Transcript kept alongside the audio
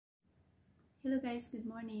Hello guys, good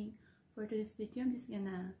morning. For today's video, I'm just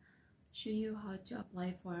gonna show you how to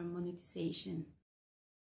apply for monetization.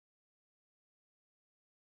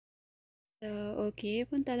 So, okay,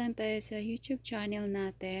 punta lang tayo sa YouTube channel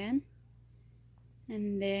natin.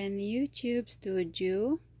 And then, YouTube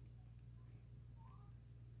Studio.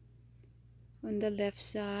 On the left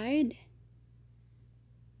side,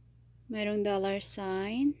 mayroong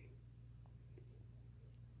 $sign.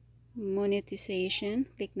 Monetization.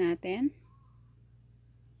 Click natin.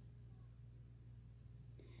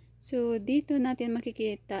 So, dito natin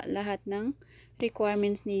makikita lahat ng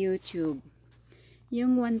requirements ni YouTube.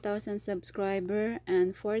 Yung 1,000 subscriber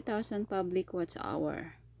and 4,000 public watch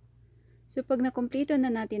hour. So, pag nakumpleto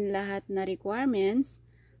na natin lahat na requirements,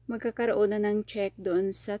 magkakaroon na ng check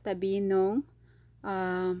doon sa tabi ng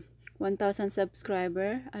 1,000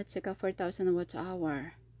 subscriber at saka 4,000 watch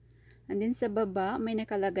hour. And then sa baba, may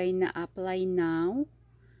nakalagay na apply now.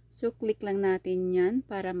 So, click lang natin yan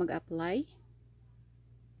para mag-apply.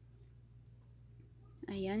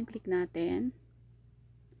 Ayan, click natin.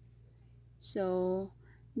 So,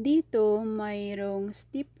 dito mayroong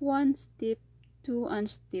step 1, step 2,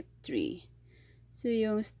 and step 3. So,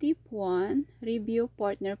 yung step 1, review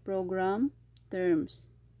partner program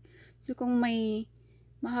terms. So, kung may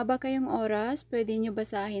mahaba kayong oras, pwede nyo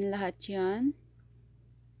basahin lahat yan.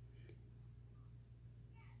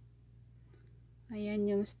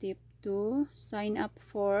 Ayan yung step 2, sign up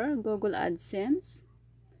for Google AdSense.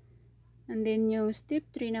 And then yung step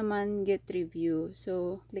 3 naman, get review.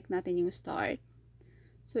 So, click natin yung start.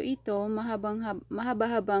 So, ito,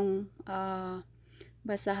 mahaba-habang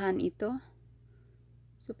basahan ito.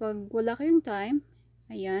 So, pag wala kayong time,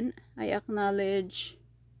 ayan, I acknowledge.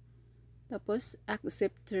 Tapos,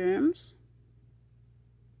 accept terms.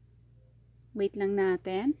 Wait lang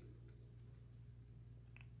natin.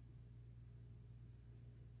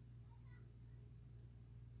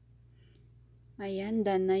 Ayan,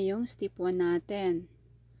 done na yung step 1 natin.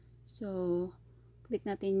 So, click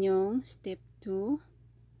natin yung step 2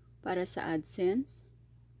 para sa AdSense.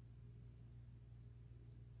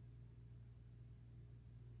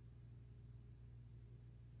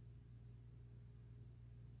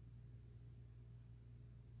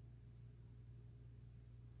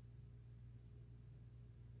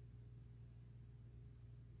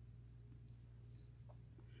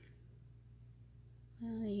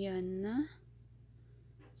 Ayan na.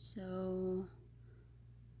 So,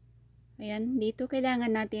 ayan, dito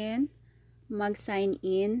kailangan natin mag-sign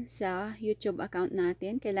in sa YouTube account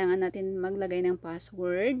natin. Kailangan natin maglagay ng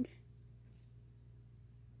password.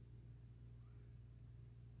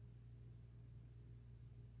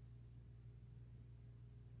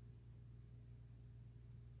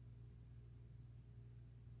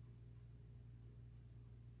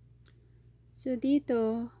 So,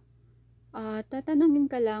 dito, tatanungin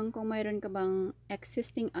ka lang kung mayroon ka bang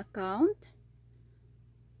existing account.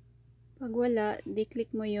 Pag wala,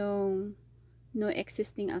 di-click mo yung no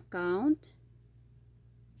existing account.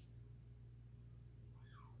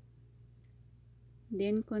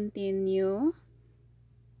 Then, continue.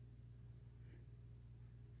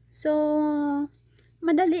 So,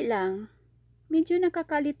 madali lang. Medyo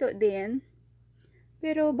nakakalito din.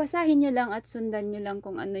 Pero, basahin nyo lang at sundan nyo lang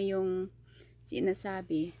kung ano yung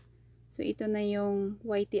sinasabi. So, ito na yung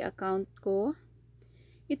YT account ko.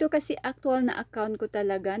 Ito kasi actual na account ko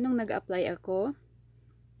talaga nung nag-apply ako.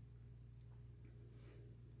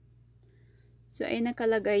 So, ay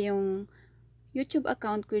nakalagay yung YouTube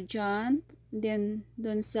account ko dyan. Then,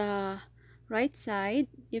 dun sa right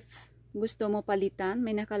side, if gusto mo palitan,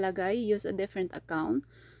 may nakalagay, use a different account.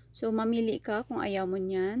 So, mamili ka kung ayaw mo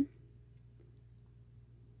nyan.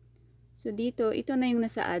 So, dito, ito na yung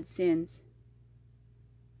nasa AdSense.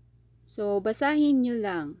 So, basahin nyo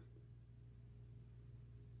lang.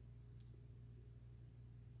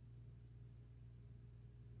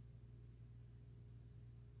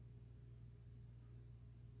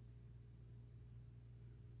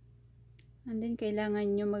 And then,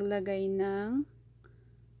 kailangan nyo maglagay ng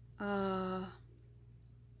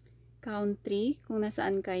country kung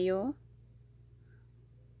nasaan kayo.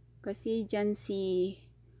 Kasi dyan si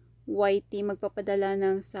YT magpapadala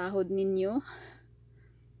ng sahod ninyo.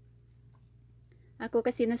 Ako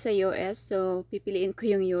kasi nasa US, so pipiliin ko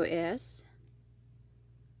yung US.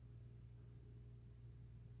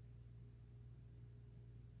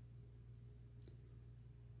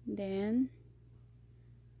 Then,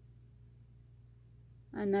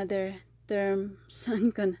 another terms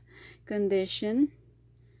and condition.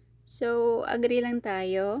 So, agree lang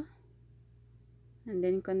tayo. And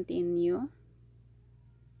then, continue.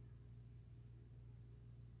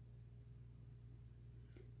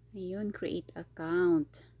 Ayun, create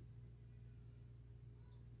account.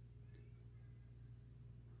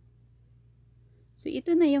 So,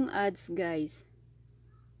 ito na yung ads, guys.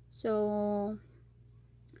 So,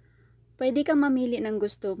 pwede kang mamili ng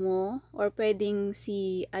gusto mo or pwedeng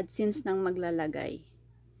si AdSense nang maglalagay.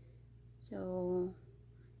 So,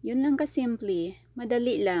 yun lang kasimple.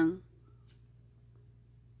 Madali lang.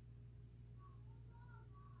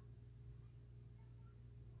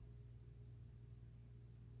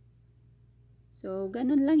 So,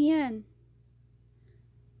 ganun lang yan.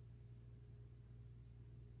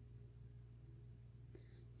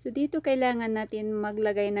 So, dito kailangan natin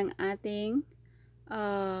maglagay ng ating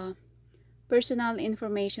personal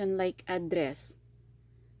information like address.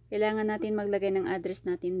 Kailangan natin maglagay ng address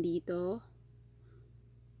natin dito.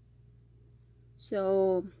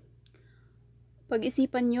 So,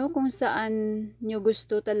 pag-isipan nyo kung saan nyo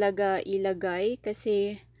gusto talaga ilagay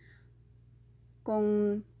kasi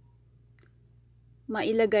kung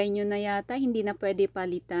mailagay nyo na yata, hindi na pwede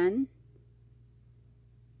palitan.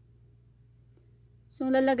 So,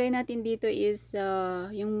 lalagay natin dito is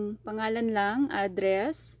yung pangalan lang,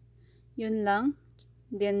 address, yun lang,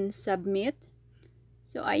 then submit.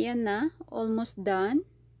 So, ayan na, almost done.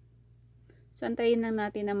 So, antayin lang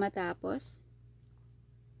natin na matapos.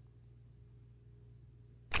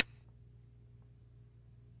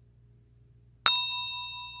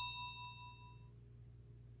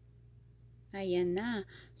 Ayan na.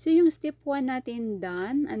 So, yung step 1 natin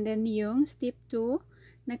done, and then yung step 2,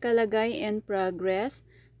 nakalagay in progress.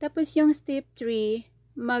 Tapos yung step 3,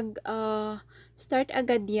 start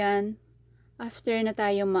agad yan after na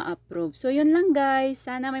tayo ma-approve. So, yun lang guys.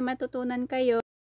 Sana may matutunan kayo.